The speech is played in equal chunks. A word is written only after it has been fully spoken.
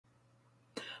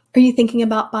Are you thinking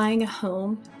about buying a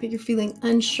home, but you're feeling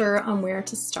unsure on where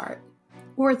to start?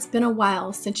 Or it's been a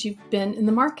while since you've been in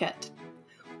the market?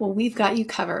 Well, we've got you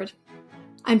covered.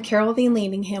 I'm Carol Van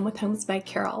Landingham with Homes by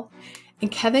Carol, and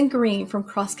Kevin Green from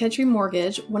Cross Country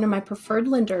Mortgage, one of my preferred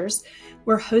lenders.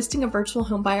 We're hosting a virtual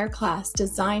homebuyer class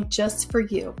designed just for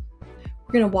you.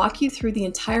 We're going to walk you through the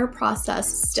entire process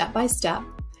step by step,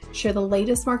 share the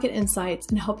latest market insights,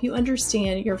 and help you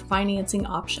understand your financing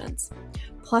options.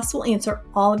 Plus, we'll answer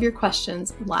all of your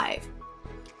questions live.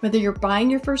 Whether you're buying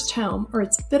your first home or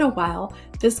it's been a while,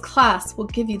 this class will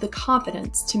give you the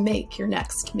confidence to make your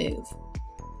next move.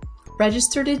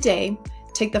 Register today.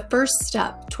 Take the first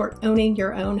step toward owning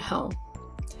your own home.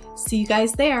 See you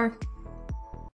guys there.